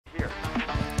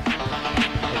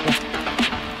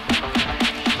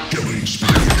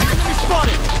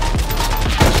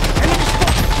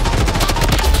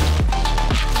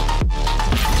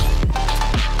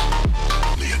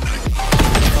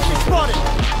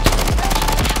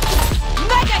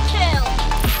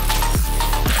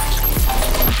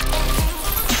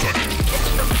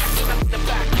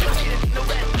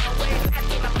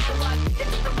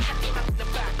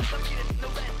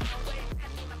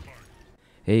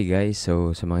Hey guys,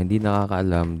 so sa mga hindi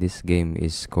nakakaalam, this game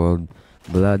is called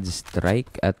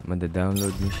Bloodstrike at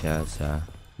madadownload nyo siya sa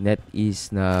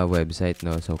NetEase na website,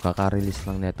 no? So kaka-release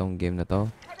lang netong game na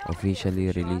to,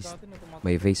 officially released.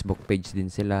 May Facebook page din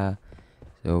sila,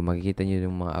 so makikita nyo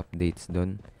yung mga updates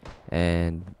doon.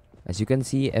 And as you can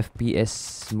see,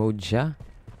 FPS mode siya.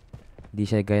 Di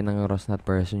siya gaya ng first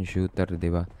person shooter, di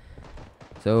ba?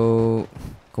 So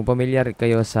kung familiar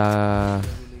kayo sa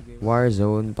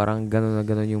Warzone, parang gano'n na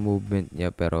gano'n yung movement niya,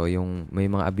 pero yung may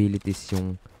mga abilities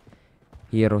yung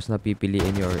heroes na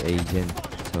pipiliin nyo or agent.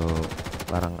 So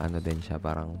parang ano din siya,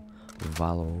 parang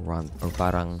Valorant or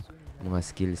parang mga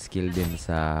skill din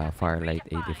sa Firelight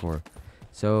 84.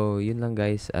 So yun lang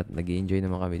guys, at nag-i-enjoy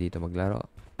naman kami dito maglaro.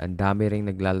 Ang dami ring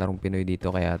naglalarong Pinoy dito,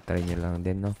 kaya try nyo lang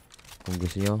din, no? Kung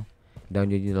gusto nyo,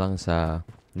 download nyo lang sa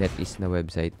NetEase na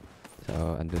website.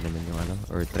 So andun naman yung ano,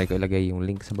 or try ko ilagay yung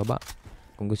link sa baba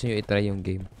kung gusto nyo i-try yung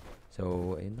game.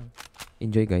 So, ayun lang.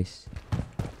 Enjoy, guys.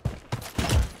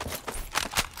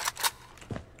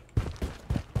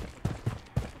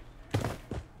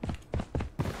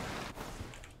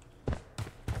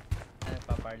 Ano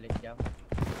pa, Parlet Jam?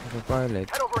 Parlet.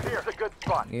 Head over here, it's a good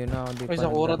spot. Ngayon na ako di Ay,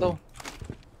 Sakura daw.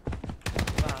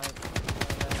 Bakit?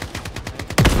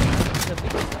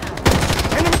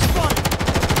 Enemy spotted!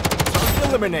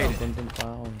 Eliminated. Content pa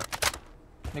ako.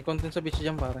 May content sa beach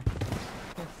dyan, pare.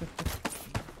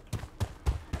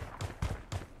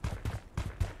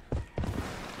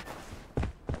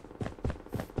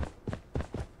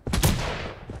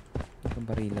 Ang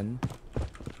barilan mo.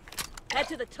 Head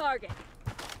to the target.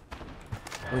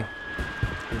 Uy.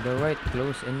 To the right.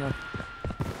 Close enough.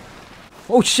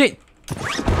 Oh, shit!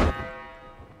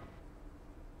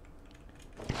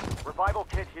 Revival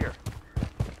kit here.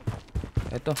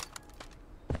 Eto.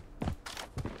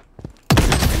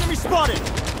 Enemy spotted!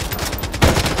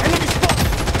 Enemy spotted!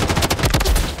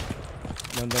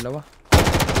 Yung dalawa.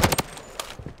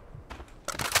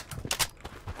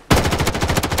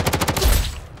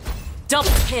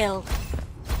 Double kill.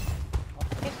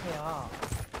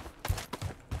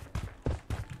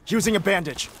 Using a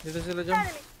bandage. Dito sila dyan.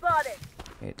 Enemy spotted.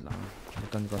 Wait lang.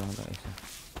 Butan ko lang ito isa.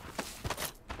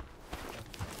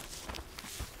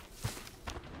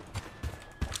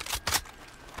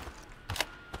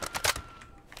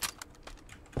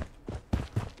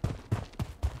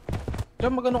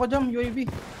 Jam, magano ka jam?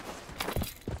 UAV.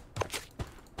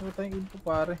 Ano tayong info,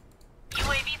 pare?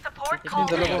 UAV support Yung called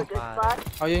dalawa. in. Good spot.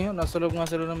 Ayun yun, nasa loob nga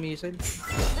sila ng missile. This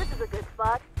is a good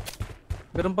spot.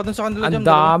 Meron pa dun sa kanila Ang jam.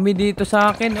 dalawa. dami dito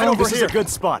sa akin. Head Oh, over here. This is a good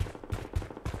spot.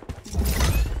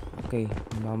 okay.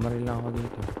 Mamaril lang ako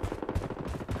dito.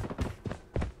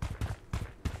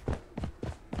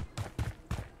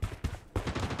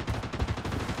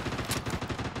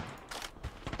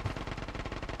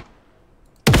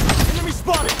 Enemy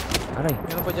spotted! Aray.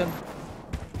 Meron pa dyan.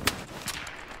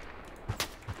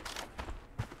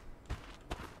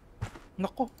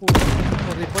 Nako,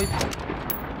 revive.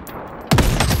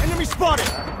 Enemy spotted!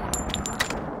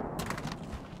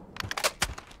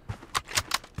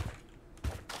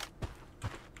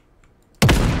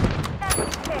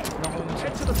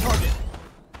 Head to the target.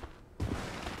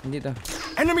 Hindi ta.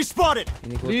 Enemy spotted!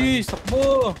 Inikutan. Please,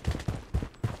 takbo!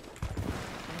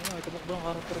 Ano, itabakbo ang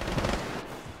karakter ko.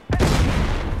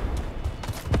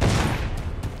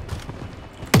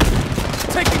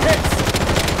 Taking hits!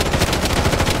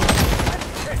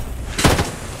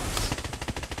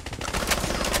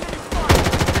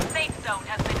 The safe zone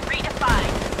has been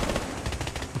redefined.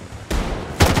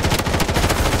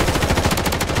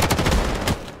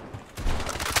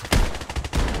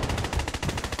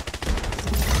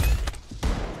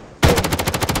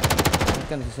 Bakit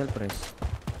ka nasa-self-press?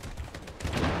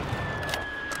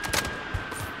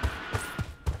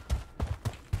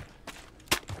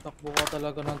 Takbo ka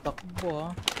talaga ng takbo, ha?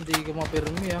 Hindi ka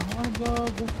mapirmi, ha? Ah,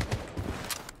 gago.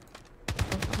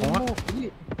 Ako nga. Hindi.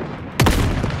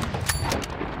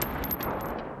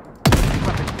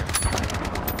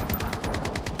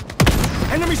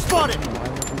 Enemy spotted!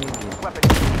 Ayaw mo tumigil. Weapon.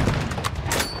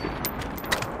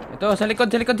 Ito, sa likod,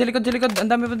 sa likod, sa likod, sa likod. Ang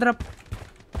dami pa drop.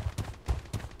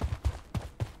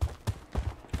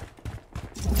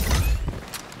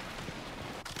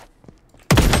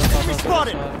 Enemy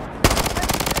spotted!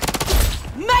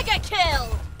 Mega kill.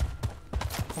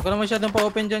 Huwag ka na masyadong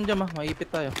pa-open dyan, jam, ha? Maipit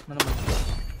tayo. Ano naman?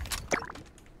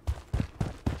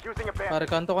 Using a bandage. Pare,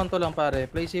 kanto-kanto lang, pare.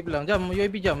 Play safe lang. Jam,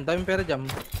 UAV jam. Daming pera jam.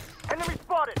 Enemy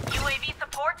spotted! UAV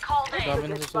support called in. Dami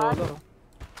na sa solo.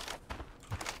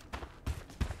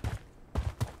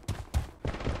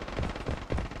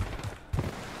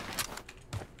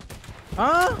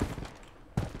 Ah!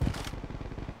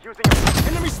 Using a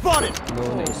Enemy spotted!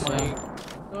 Low na Oh isa. my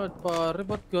god, pare,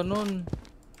 ba't ganun?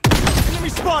 Enemy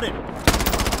spotted!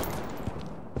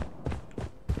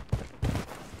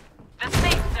 The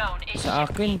safe zone is Sa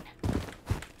akin.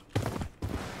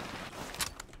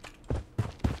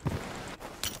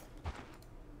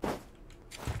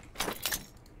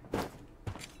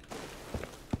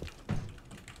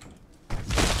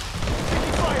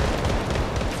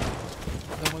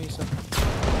 Alam mo isa.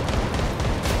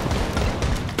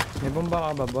 May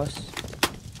bomba ka ba, boss?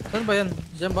 Saan ba yan?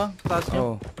 Diyan ba? Taas niya?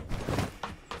 Oo.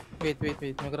 Wait. May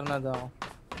granada ako.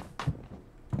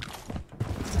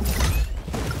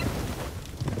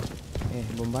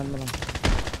 Bombahan mo lang.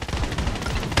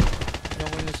 Yung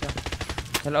ko isa.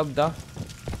 Sa loob daw.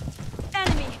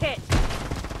 enemy hit.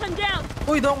 I'm down.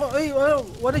 Uy, doon ko. Ay, 1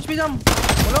 HP jam.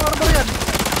 Walang armor yan.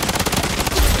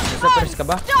 Sa press ka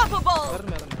ba? Unstoppable.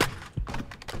 Meron.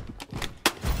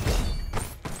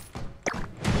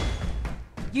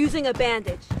 Using a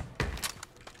bandage.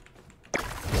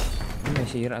 May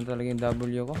siraan talaga yung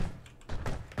W ko.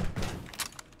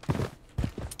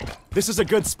 This is a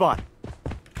good spot.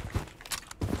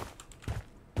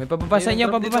 May pababa sa inyo,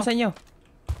 May drop pababa dito. sa inyo.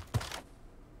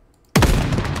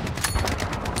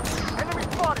 Enemy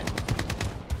spotted!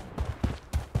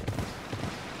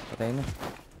 Patay na.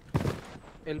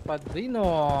 El Padrino.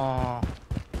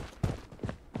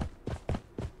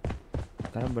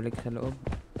 Tara, balik sa loob.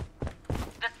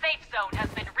 The safe zone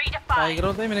has been Sa high redefined.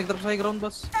 ground tayo. May nag-drop sa high ground,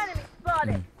 boss. Enemy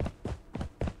spotted.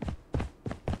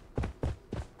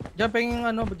 Jam, penging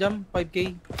ano, jam,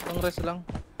 5k. Ang rest lang.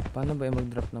 Paano ba yung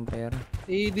mag-drop ng pera?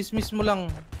 I-dismiss mo lang.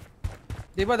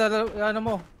 Di ba, ano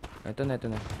mo, Ito na.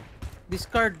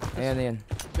 discard. Ayan, ayan.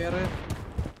 Pero,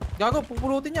 gago,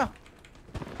 pupulutin niya.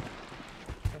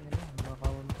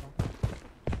 Nakakawan pa.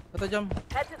 Ito, jam.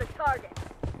 Head to the target.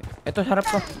 Ito, harap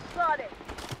ko. Spotted.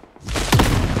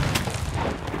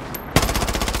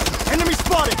 Enemy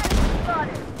spotted!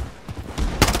 Spotted.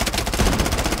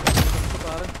 Ito,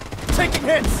 pare. Taking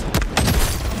hits!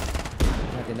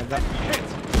 Tinaga. Hit!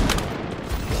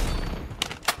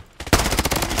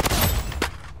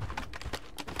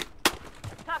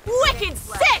 Wicked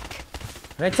sick.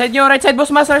 Right side nyo, right side,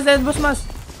 boss mas, right side, boss mas.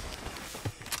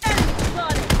 Enemy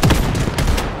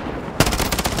spotted.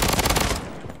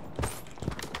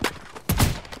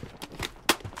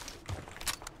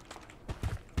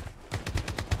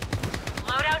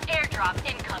 Loadout airdrop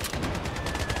incoming.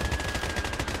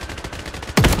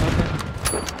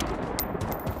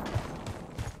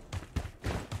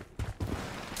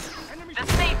 The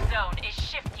safe zone is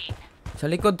shifting. Sa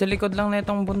likod lang na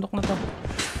itong bundok na to.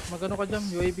 Magano ka, jam,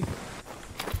 UAV.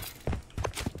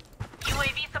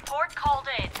 UAV support called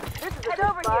in. This is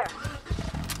over here.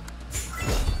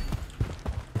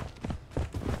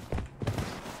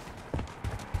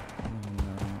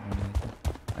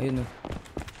 Ayun o.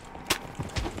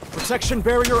 Protection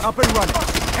barrier up and running.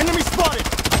 Enemy spotted!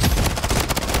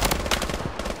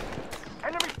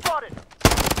 Enemy spotted!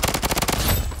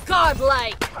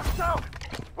 Godlike. Down!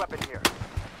 Weapon here.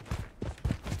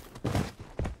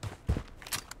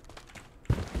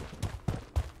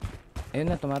 Ayun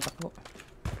na, tumatakbo.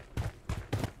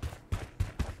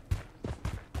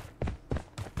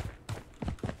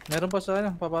 Meron pa sa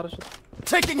ano, paparachute.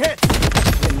 Taking hits!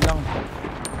 Ayun lang.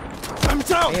 I'm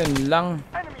down! Ayun lang.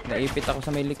 Enemy hit! Naipit ako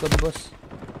sa may likod, boss.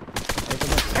 Ito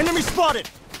boss. Enemy spotted!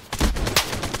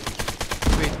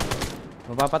 Wait.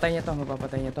 Mapapatay niya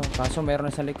to. Kaso meron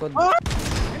na sa likod.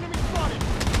 Enemy spotted!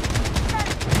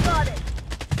 Spotted.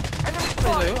 Enemy Ay,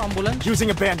 spotted! kayo, ambulance. Using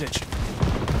a bandage.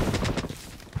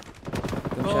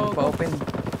 Kung saan pa open.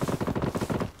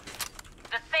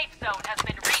 The safe zone has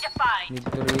been redefined. Need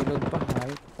to reload pa.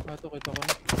 Hayop. Ito, kita ko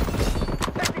na.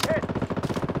 Taking hits!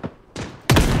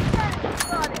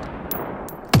 Spotted.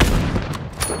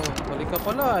 Oh, balik ka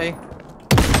pala eh.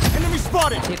 Enemy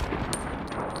spotted! Shit.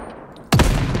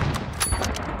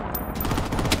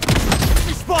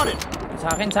 Enemy spotted! Sa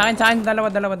akin. Dalawa.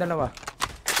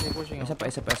 May pushing Isa ako.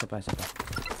 pa.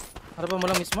 Ano ba mo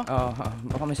lang mismo? Oo,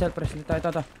 baka may self press dito.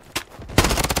 Ito.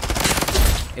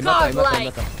 Iba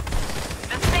to.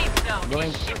 The safe zone Going.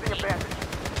 is Using a shifting. bandage.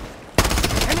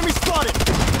 Enemy spotted!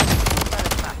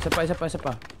 Isa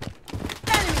pa.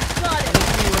 Enemy spotted.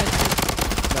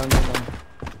 Down.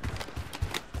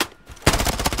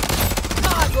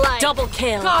 Godlike. Double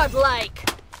kill. Godlike.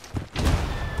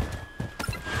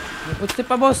 May footstep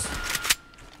pa, boss.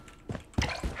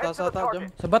 Taas ata, jam.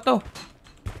 Sa bato.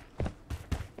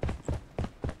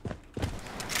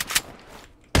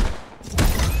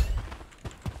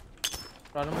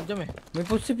 Wala naman jam eh. May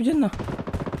footstep dyan na.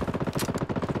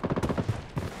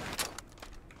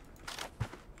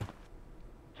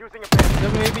 Using a bandage.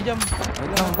 Jam, UAV jam.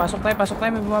 Wait lang, pasok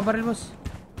tayo, may bumabaril boss.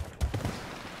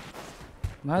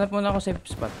 Mahanap muna ako safe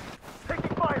spot.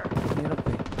 Taking fire. Hirap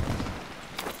eh.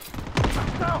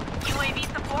 Down. UAV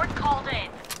support called in.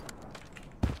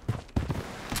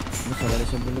 Boss, wala na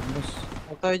siyang bulog boss.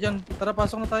 Huwag tayo dyan. Tara,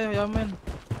 pasok na tayo. Yaman.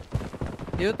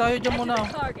 Dito tayo dyan muna. Oh.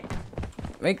 Target.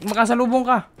 May makasalubong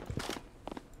ka.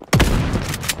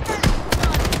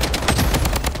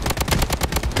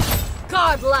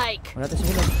 Godlike. Wala tayo sa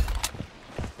bulog.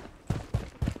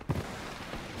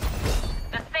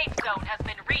 The safe zone has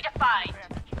been redefined.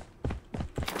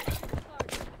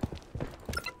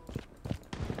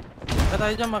 Kaya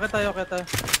tayo dyan, makita tayo, kaya tayo.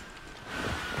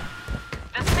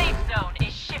 The safe zone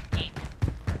is shifting.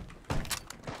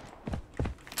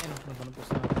 Ayun, nabanong po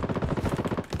sa...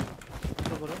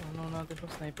 Siguro, ano natin po,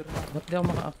 sniper na. Ba't di ako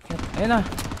makaakyat? Ayun na,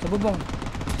 sa bubong.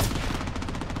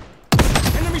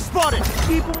 Enemy spotted.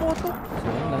 Hindi pumoto. So,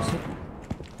 last hit.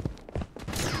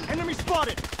 Enemy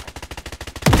spotted.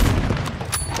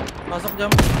 Pasok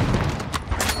jam.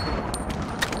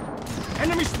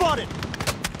 Enemy spotted.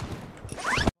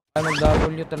 Ay,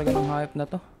 mag-W talaga ng hype na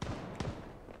to.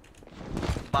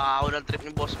 Baho ng trip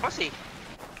ni Boss Pass eh.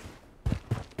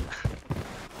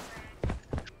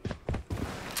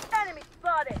 Enemy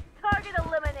spotted. Target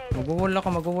eliminated.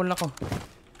 Mag-wall ako.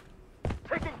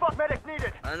 Taking bot medic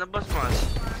needed. Ano na Boss Mas?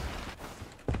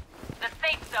 The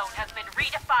safe zone has been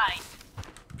redefined.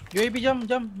 UAV jam.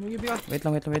 UAV ka. Wait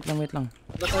lang.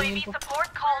 Latayin UAV po. support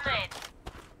called in.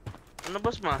 Ano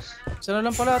Boss Mas? Isa na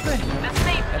lang pala ito eh. The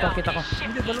safe Eto, zone kita ko. is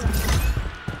Hindi, shifting. dalawa.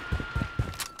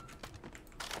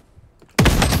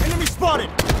 Enemy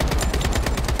spotted.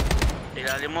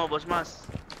 Ilalim mo Boss Mas.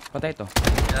 Patay to.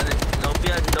 Ilalim. Low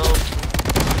yan, low.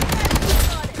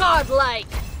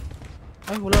 Godlike.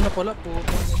 Ay, wala na pala.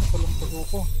 Puto. Ano palang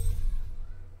pasuko.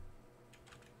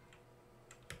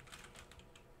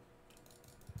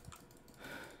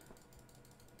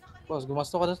 Boss,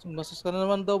 gumastos ka na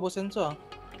naman daw, Boss Enzo ah.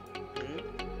 Hmm?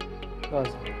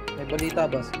 Boss, may balita,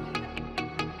 boss.